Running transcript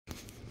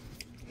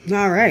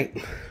All right,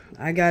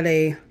 I got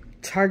a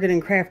Target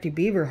and Crafty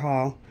Beaver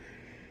haul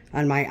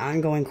on my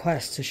ongoing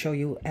quest to show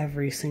you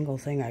every single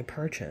thing I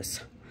purchase.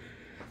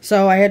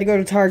 So I had to go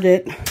to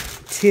Target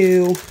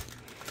to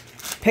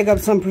pick up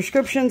some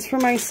prescriptions for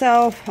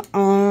myself.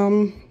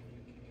 I'm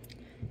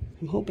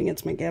hoping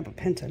it's my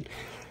gabapentin.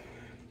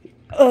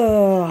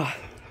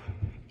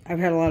 I've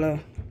had a lot of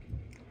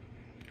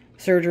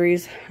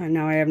surgeries and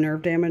now I have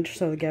nerve damage,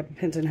 so the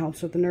gabapentin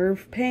helps with the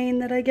nerve pain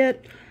that I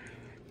get.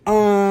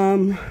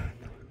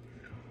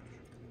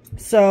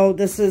 So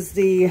this is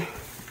the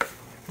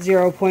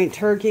 0 Point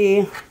turkey,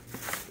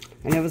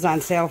 and it was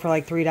on sale for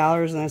like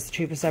 $3, and that's the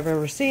cheapest I've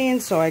ever seen,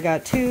 so I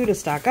got 2 to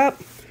stock up.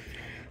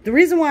 The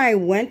reason why I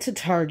went to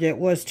Target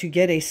was to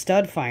get a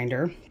stud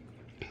finder.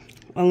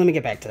 Well, let me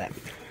get back to that.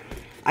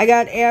 I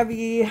got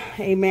Abby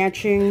a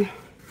matching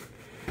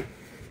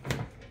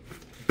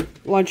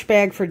lunch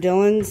bag for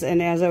Dylan's,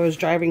 and as I was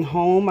driving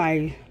home,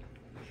 I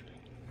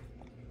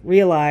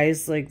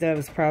realized like that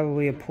was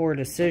probably a poor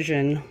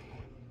decision,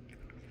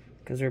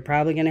 because we're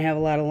probably going to have a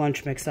lot of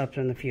lunch mix-ups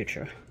in the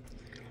future.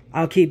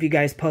 I'll keep you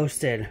guys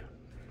posted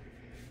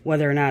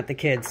whether or not the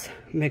kids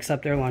mix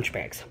up their lunch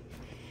bags.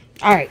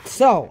 Alright,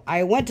 so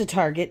I went to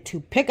Target to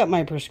pick up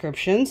my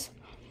prescriptions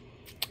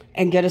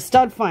and get a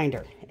stud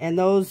finder. And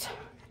those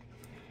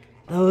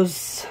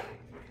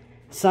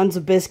sons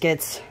of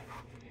biscuits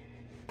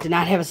did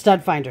not have a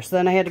stud finder. So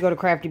then I had to go to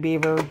Crafty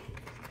Beaver.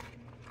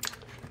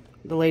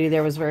 The lady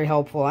there was very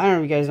helpful. I don't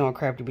know if you guys know what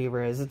Crafty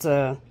Beaver is. It's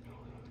a...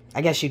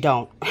 I guess you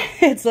don't.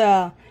 It's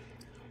a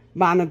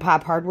mom and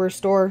pop hardware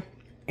store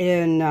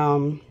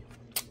in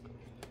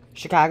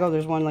Chicago.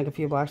 There's one like a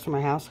few blocks from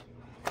my house.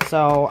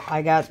 So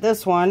I got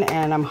this one,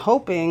 and I'm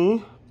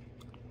hoping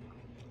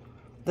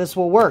this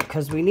will work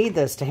because we need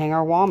this to hang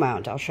our wall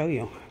mount. I'll show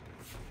you.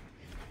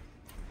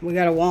 We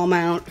got a wall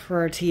mount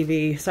for our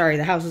TV. Sorry,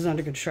 the house is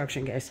under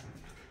construction, guys.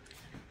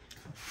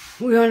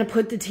 We want to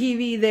put the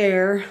TV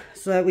there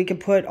so that we can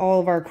put all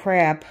of our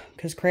crap,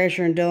 because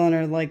Crasher and Dylan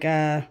are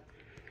like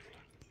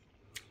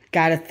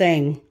got a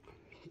thing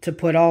to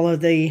put all of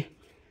the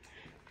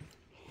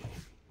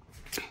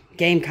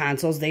game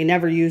consoles. They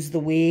never use the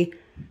Wii.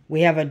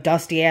 We have a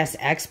dusty-ass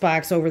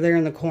Xbox over there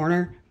in the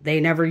corner. They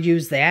never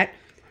use that.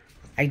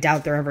 I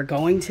doubt they're ever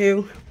going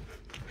to.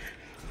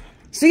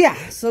 So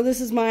yeah, so this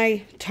is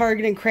my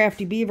Target and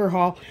Crafty Beaver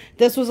haul.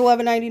 This was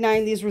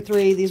 $11.99. These were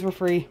 $3. These were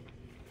free.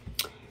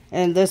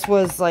 And this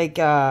was like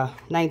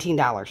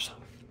 $19.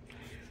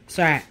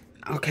 So alright,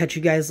 I'll catch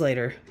you guys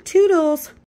later. Toodles!